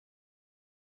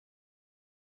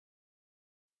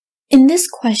In this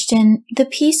question, the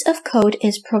piece of code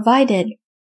is provided,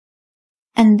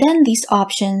 and then these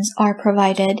options are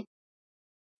provided.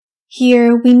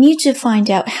 Here, we need to find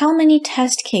out how many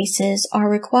test cases are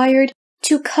required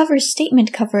to cover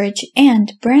statement coverage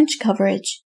and branch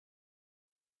coverage.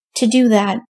 To do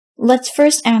that, let's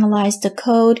first analyze the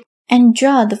code and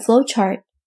draw the flowchart.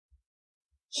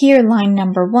 Here, line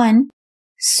number 1,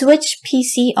 switch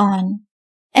PC on,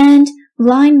 and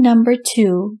line number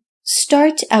 2,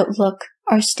 start Outlook,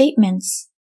 are statements.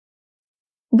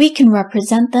 We can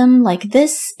represent them like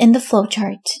this in the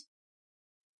flowchart.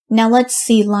 Now let's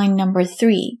see line number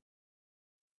 3.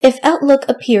 If Outlook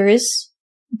appears,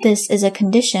 this is a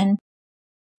condition,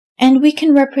 and we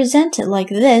can represent it like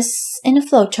this in a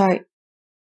flowchart.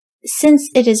 Since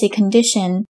it is a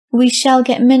condition, we shall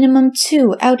get minimum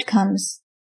 2 outcomes.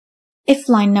 If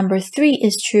line number 3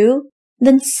 is true,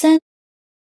 then send